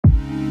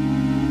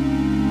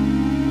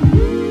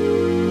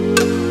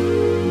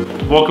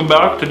welcome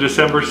back to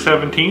December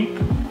 17th.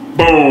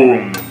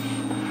 Boom!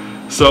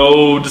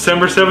 So,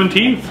 December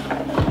 17th.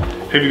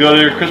 Have you got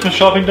your Christmas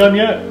shopping done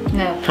yet?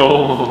 No.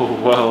 Oh,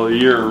 well,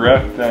 you're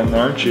wrecked then,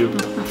 aren't you?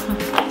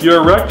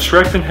 You're wrecked,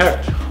 Shrek, and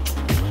hecked.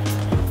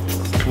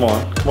 Come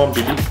on,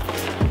 baby.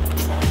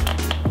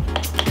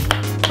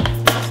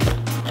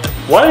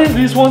 Why are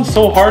these ones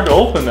so hard to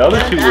open? The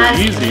other two were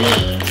easy.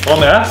 Well,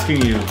 I'm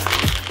asking you.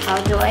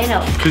 How do I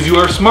know? Because you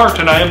are smart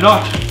and I am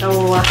not.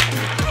 Oh.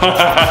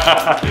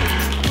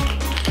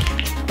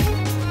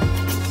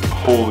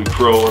 Holy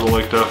crow, I don't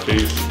like that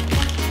face.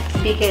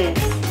 Because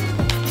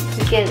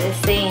the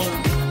same.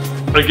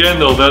 Again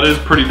though, that is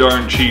pretty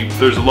darn cheap.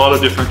 There's a lot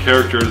of different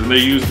characters and they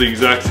use the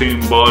exact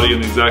same body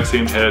and the exact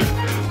same head.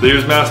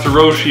 There's Master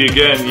Roshi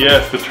again,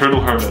 yes, the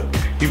Turtle Hermit.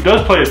 He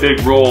does play a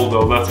big role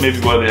though, that's maybe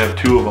why they have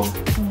two of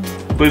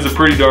them. Plays a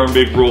pretty darn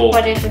big role.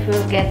 What if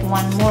we'll get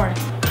one more?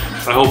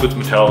 I hope it's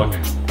metallic.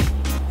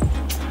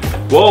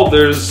 Well,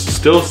 there's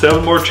still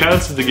 7 more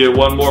chances to get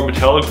one more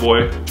metallic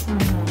boy.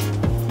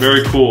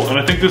 Very cool. And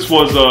I think this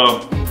was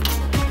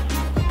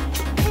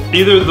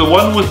either the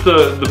one with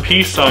the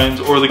peace signs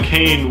or the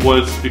cane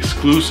was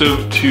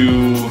exclusive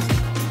to,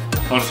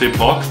 I want to say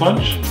Box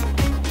Lunch?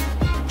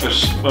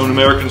 An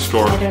American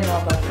store. I don't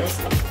know about this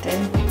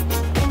then.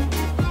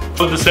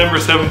 On December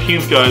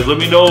 17th, guys, let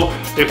me know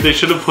if they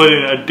should have put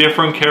in a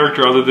different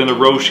character other than a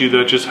Roshi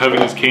that's just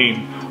having his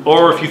cane.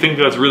 Or if you think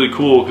that's really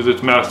cool because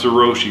it's Master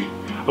Roshi.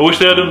 I wish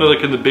they had him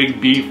like in the big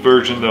beef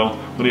version though,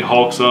 when he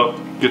hulks up,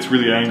 gets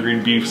really angry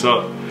and beefs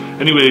up.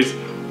 Anyways,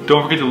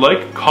 don't forget to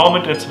like,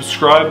 comment, and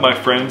subscribe, my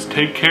friends.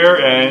 Take care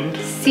and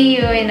see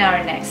you in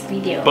our next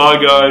video. Bye,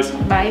 guys.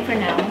 Bye for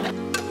now.